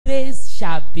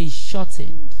be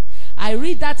shortened. I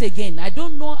read that again. I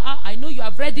don't know how, I know you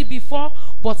have read it before,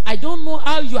 but I don't know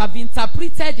how you have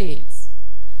interpreted it.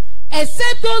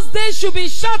 Except those days should be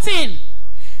shortened,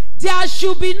 there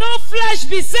should be no flesh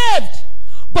be saved.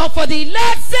 But for the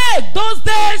elect's sake, those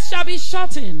days shall be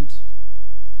shortened.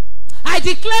 I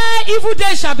declare evil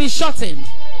days shall be shortened.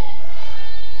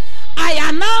 I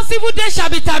announce evil days shall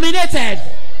be terminated.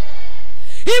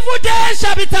 Evil days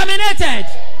shall be terminated.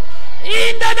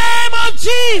 In the name of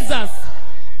Jesus.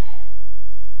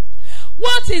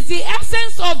 What is the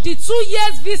essence of the 2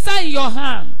 years visa in your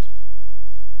hand?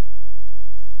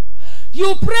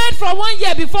 You prayed for 1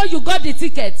 year before you got the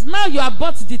ticket. Now you have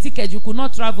bought the ticket. You could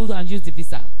not travel and use the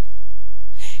visa.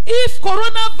 If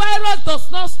coronavirus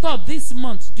does not stop this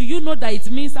month, do you know that it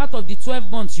means out of the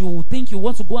 12 months you think you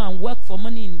want to go and work for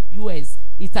money in US,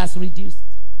 it has reduced?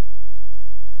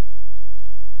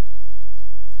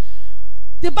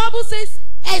 The Bible says,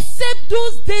 except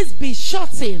those days be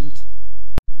shortened,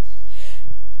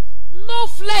 no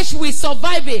flesh will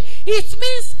survive it. It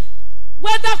means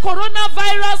whether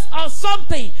coronavirus or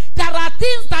something, there are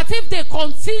things that if they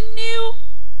continue,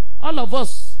 all of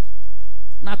us,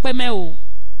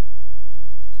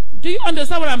 do you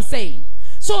understand what I'm saying?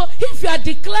 So if you are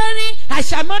declaring, I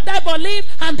shall not die but live,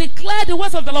 and declare the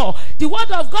words of the Lord, the word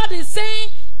of God is saying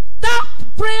that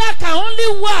prayer can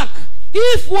only work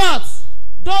if what?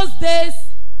 Those days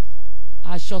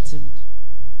are shortened.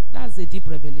 That's a deep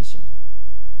revelation.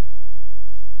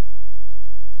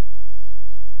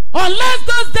 Unless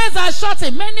those days are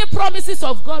shortened, many promises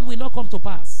of God will not come to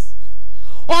pass.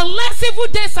 Unless evil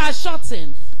days are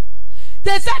shortened.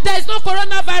 They said there is no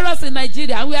coronavirus in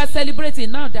Nigeria, and we are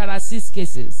celebrating. Now there are 6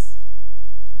 cases.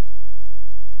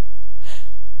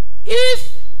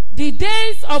 If the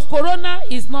days of corona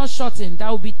is not shortened, there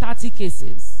will be 30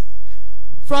 cases.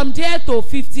 From there to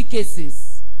 50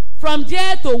 cases. From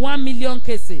there to 1 million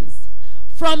cases.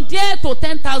 From there to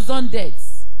 10,000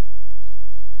 deaths.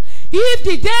 If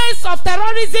the days of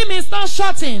terrorism is not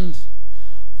shortened,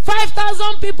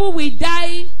 5,000 people will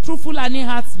die through Fulani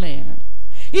herdsmen.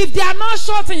 If they are not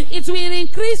shortened, it will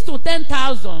increase to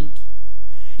 10,000.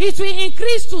 It will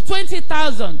increase to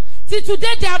 20,000. Till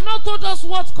today, they have not told us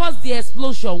what caused the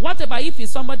explosion. What about if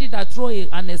it's somebody that throw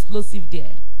an explosive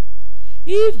there?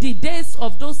 If the days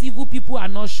of those evil people are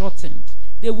not shortened,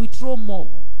 they will throw more.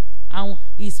 And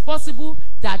it's possible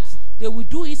that they will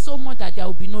do it so much that there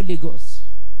will be no Lagos.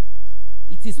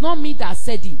 It is not me that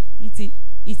said it.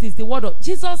 It is the word of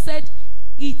Jesus said,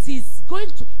 it is going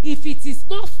to, if it is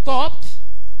not stopped,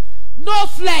 no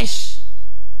flesh.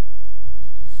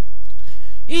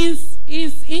 In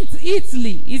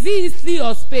Italy, is it Italy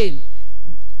or Spain?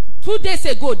 2 days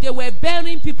ago, they were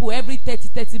burying people every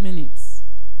 30 minutes.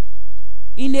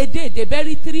 In a day, they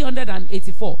buried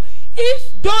 384.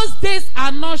 If those days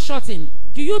are not shortened,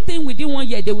 do you think within 1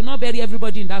 year they will not bury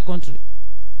everybody in that country?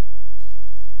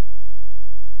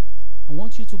 I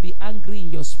want you to be angry in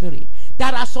your spirit.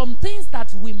 There are some things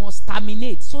that we must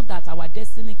terminate so that our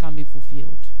destiny can be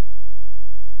fulfilled.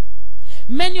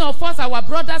 Many of us, our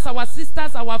brothers, our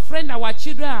sisters, our friends, our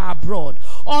children are abroad.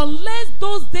 Unless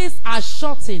those days are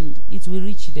shortened, it will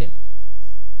reach them.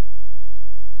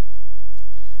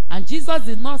 And Jesus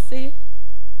did not say,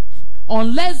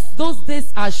 unless those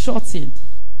days are shortened,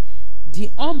 the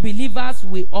unbelievers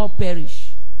will all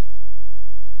perish.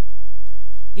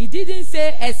 He didn't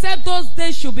say, except those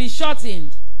days should be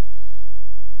shortened,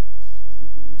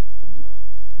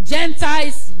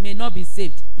 Gentiles may not be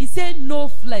saved. He said, no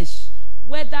flesh,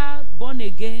 whether born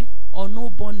again or no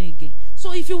born again.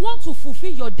 So if you want to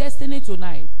fulfill your destiny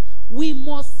tonight, we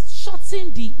must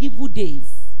shorten the evil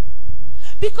days.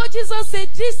 Because Jesus said,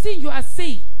 this thing you are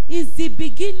saying is the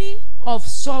beginning of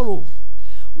sorrow.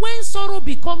 When sorrow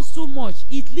becomes too much,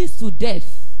 it leads to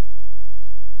death.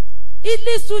 It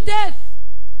leads to death.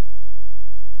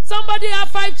 Somebody have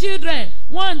 5 children.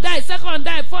 1 died, 2nd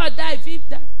died, 4th died, 5th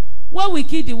died. What will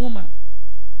kill the woman?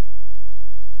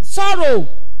 Sorrow.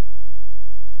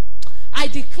 I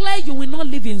declare you will not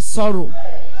live in sorrow.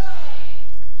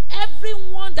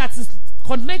 Everyone that is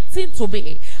connecting to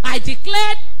me, I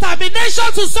declare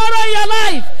termination to sorrow in your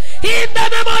life. In the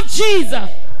name of Jesus.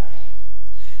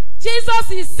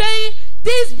 Jesus is saying,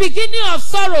 this beginning of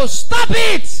sorrow, stop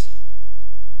it.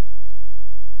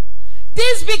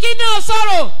 This beginning of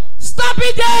sorrow, stop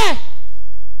it there.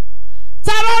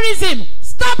 Terrorism,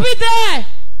 stop it there.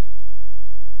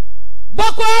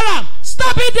 Boko Haram,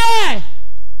 stop it there.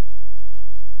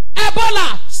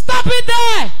 Ebola, stop it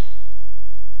there.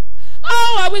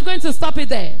 How are we going to stop it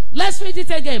there? Let's read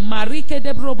it again.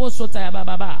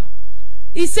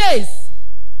 It says,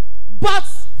 but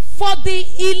for the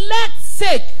elect's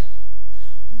sake,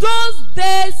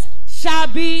 days shall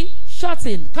be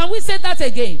shortened. Can we say that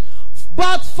again?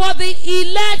 But for the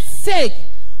elect's sake,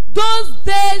 those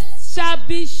days shall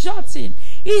be shortened.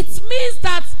 It means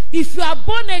that if you are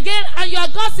born again and your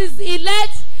God is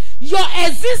elect, your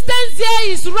existence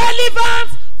here is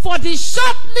relevant for the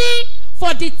shortening,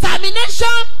 for the termination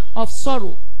of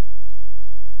sorrow.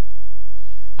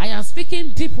 I am speaking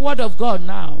deep word of God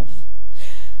now.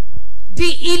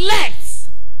 The elect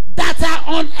that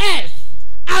are on earth,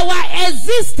 our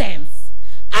existence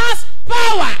has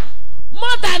power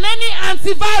more than any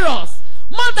antivirus,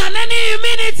 more than any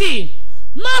immunity,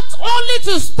 not only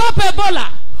to stop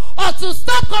Ebola or to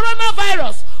stop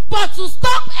coronavirus, but to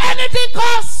stop anything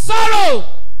called sorrow.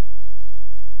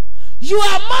 You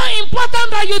are more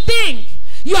important than you think.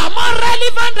 You are more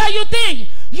relevant than you think.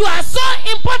 You are so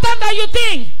important than you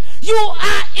think. You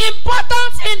are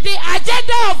important in the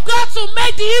agenda of God to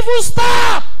make the evil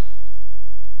stop.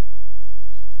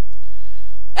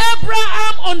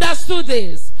 Abraham understood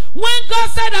this. When God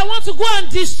said, I want to go and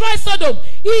destroy Sodom,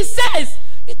 he says,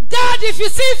 God, if you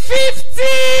see 50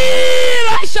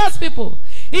 righteous people,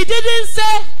 he didn't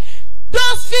say,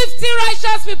 those 50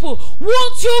 righteous people,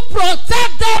 won't you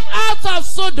protect them out of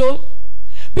Sodom?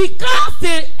 Because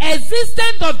the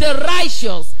existence of the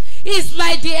righteous is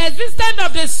like the existence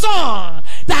of the sun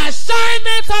that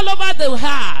shineth all over the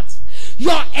heart.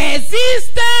 Your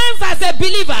existence as a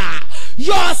believer,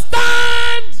 your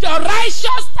stand, your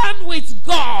righteous stand with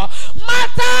God,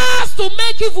 matters to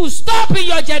make evil stop in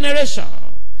your generation.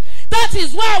 That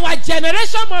is why our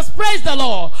generation must praise the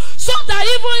Lord. So that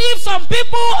even if some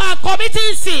people are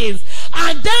committing sins,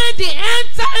 and then the end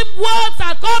time words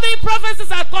are coming,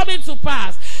 prophecies are coming to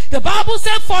pass, the Bible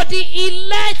said, for the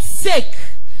elect's sake,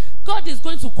 God is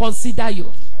going to consider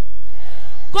you.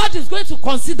 God is going to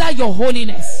consider your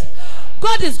holiness.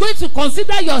 God is going to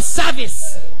consider your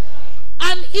service.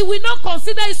 And he will not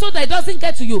consider it so that it doesn't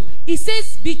get to you. He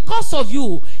says, because of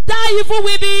you, that evil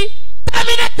will be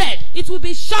terminated. It will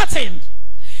be shortened.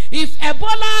 If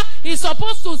Ebola is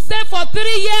supposed to stay for 3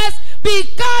 years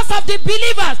because of the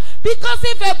believers, because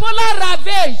if Ebola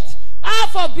ravaged,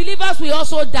 half of believers will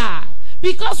also die.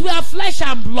 Because we are flesh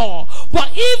and blood. But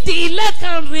if the elect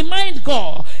can remind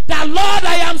God that, Lord,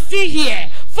 I am still here.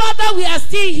 Father, we are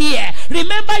still here.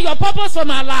 Remember your purpose for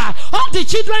my life. All the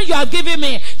children you have given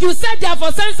me, you said they are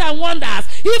for signs and wonders.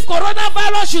 If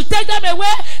coronavirus should take them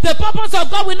away, the purpose of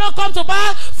God will not come to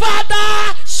pass.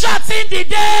 Father, shorten the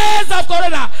days of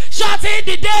corona. Shorten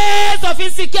the days of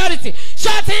insecurity.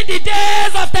 Shorten the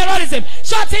days of terrorism.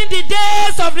 Shorten the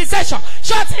days of recession.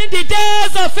 Shorten the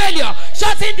days of failure.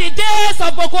 Shorten the days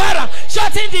of Boko Haram.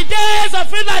 Shorten the days of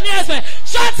freedom.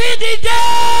 Shorten the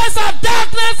days of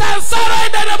darkness and sorrow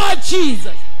in the name of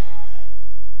Jesus.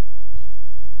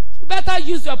 You better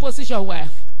use your position well.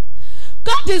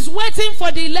 God is waiting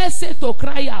for the elect to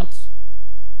cry out.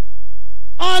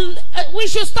 We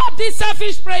should stop this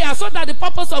selfish prayer so that the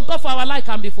purpose of God for our life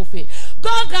can be fulfilled.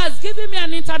 God has given me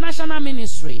an international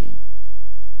ministry.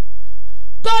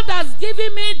 God has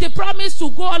given me the promise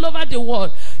to go all over the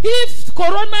world. If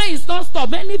corona is not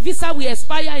stopped, many visa will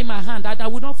expire in my hand and I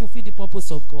will not fulfill the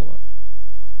purpose of God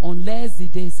unless the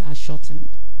days are shortened.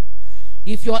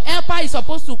 If your helper is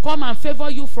supposed to come and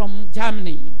favor you from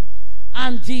Germany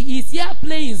and his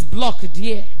airplane is blocked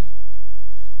there,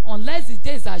 unless the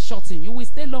days are shortened, you will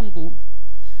stay long.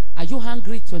 Are you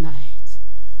hungry tonight?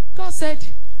 God said,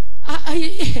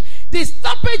 the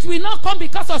stoppage will not come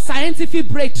because of scientific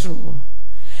breakthrough.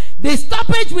 The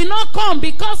stoppage will not come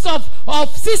because of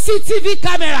CCTV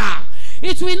camera.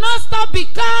 It will not stop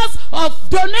because of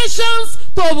donations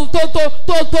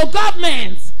to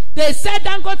government. They said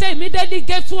Dangote immediately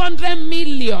gave 200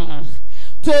 million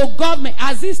to government.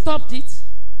 Has he stopped it?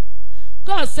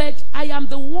 God said, I am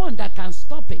the one that can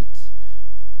stop it.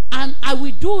 And I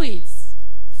will do it.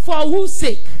 For whose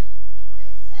sake?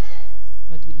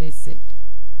 For the elect's sake.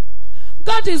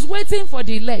 God is waiting for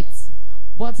the elect.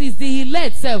 But is the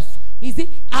elect self?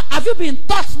 Have you been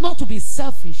taught not to be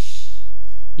selfish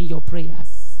in your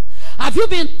prayers? Have you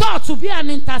been taught to be an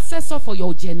intercessor for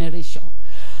your generation?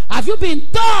 Have you been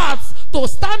taught to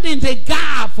stand in the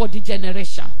gap for the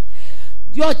generation?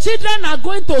 Your children are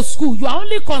going to school. You are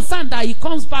only concerned that he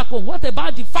comes back home. What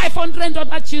about the 500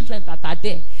 other children that are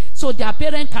there? So their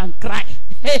parents can cry.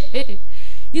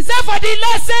 He said, for the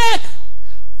elect's sake,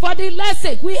 for the elect's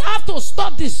sake, we have to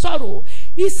stop the sorrow.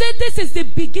 He said, this is the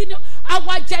beginning.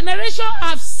 Our generation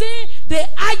have seen the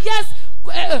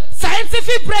highest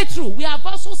scientific breakthrough. We have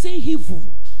also seen evil.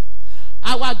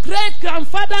 Our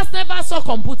great-grandfathers never saw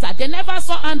computer. They never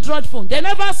saw Android phone. They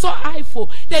never saw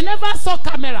iPhone. They never saw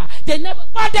camera. They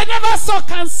never saw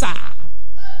cancer.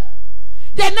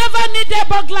 They never needed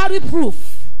burglary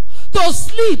proof to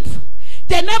sleep.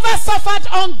 They never suffered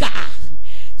hunger.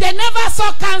 They never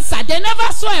saw cancer. They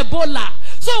never saw Ebola.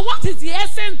 So what is the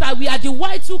essence that we are the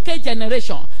Y2K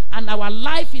generation and our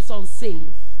life is unsafe?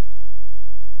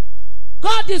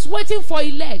 God is waiting for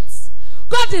elects.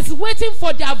 God is waiting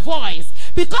for their voice.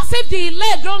 Because if the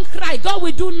elect don't cry, God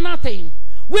will do nothing.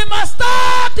 We must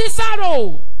stop the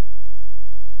sorrow.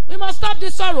 We must stop the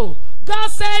sorrow. God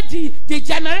said the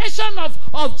generation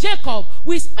of Jacob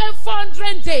will spend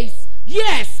 400 days.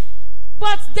 Yes.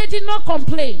 But they did not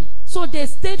complain. So they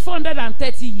stayed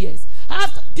 430 years.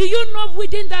 Do you know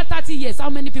within that 30 years how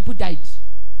many people died?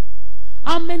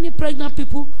 How many pregnant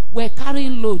people were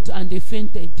carrying load and they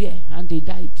fainted there and they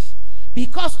died?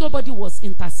 Because nobody was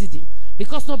interceding.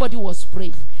 Because nobody was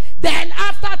praying. Then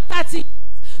after 30,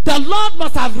 the Lord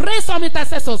must have raised some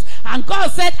intercessors. And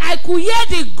God said, I could hear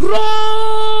the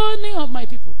groaning of my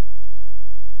people.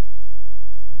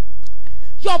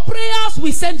 Your prayers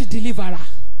will send the deliverer.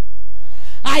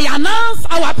 I announce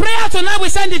our prayer tonight will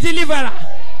send the deliverer.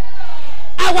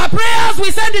 Our prayers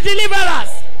will send the deliverers.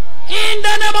 In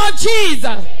the name of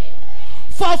Jesus.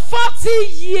 For 40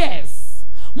 years,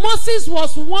 Moses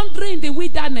was wandering in the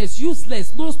wilderness,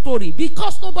 useless, no story,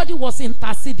 because nobody was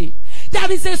interceding.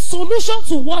 There is a solution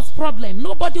to what problem.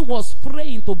 Nobody was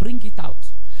praying to bring it out.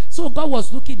 So God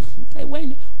was looking,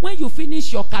 when you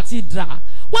finish your cathedral,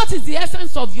 what is the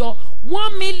essence of your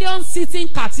 1 million seating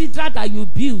cathedral that you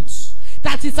built?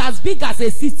 That is as big as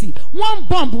a city. One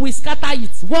bomb will scatter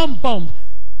it. One bomb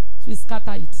will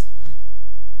scatter it.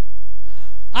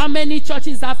 How many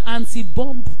churches have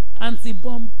anti-bomb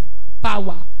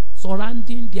power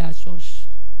surrounding their church?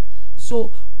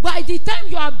 So by the time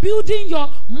you are building your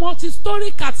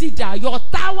multi-story cathedral, your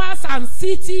towers and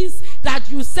cities that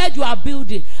you said you are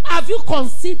building, have you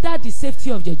considered the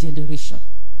safety of your generation?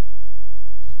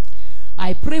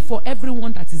 I pray for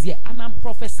everyone that is here, and I'm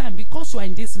prophesying because you are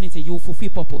in this meeting, you will fulfill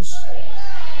purpose.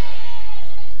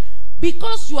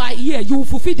 Because you are here, you will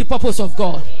fulfill the purpose of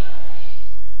God.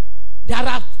 There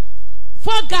are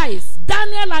 4 guys,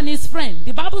 Daniel and his friend.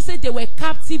 The Bible said they were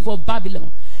captive of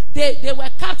Babylon. They were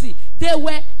captive. They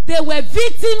were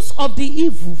victims of the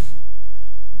evil.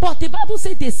 But the Bible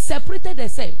said they separated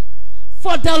themselves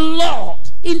for the Lord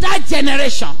in that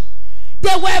generation.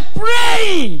 They were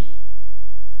praying.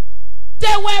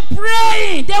 They were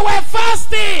praying. They were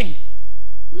fasting.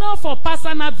 Not for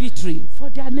personal victory,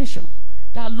 for their nation.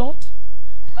 The Lord,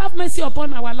 have mercy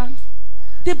upon our land.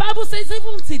 The Bible says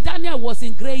even till Daniel was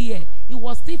in gray hair, he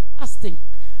was still fasting.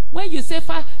 When you say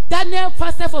Daniel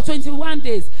fasted for 21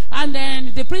 days, and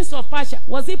then the prince of Persia,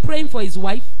 was he praying for his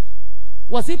wife?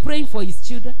 Was he praying for his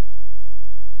children?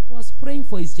 He was praying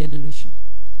for his generation.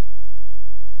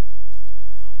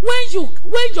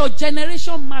 When your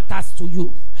generation matters to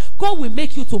you, God will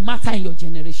make you to matter in your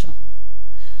generation.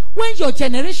 When your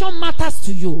generation matters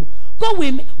to you, God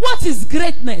will. What is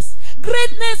greatness?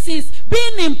 Greatness is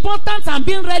being important and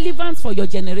being relevant for your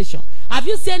generation. Have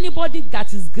you seen anybody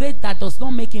that is great that does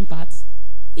not make impact?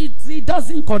 It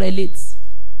doesn't correlate.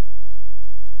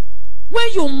 When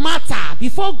you matter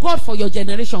before God for your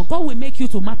generation, God will make you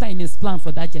to matter in his plan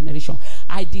for that generation.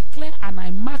 I declare and I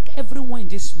mark everyone in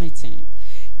this meeting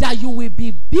that you will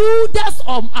be builders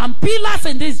and pillars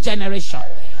in this generation.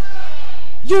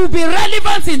 You will be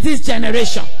relevant in this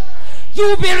generation. You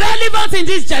will be relevant in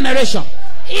this generation.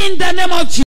 In the name of Jesus.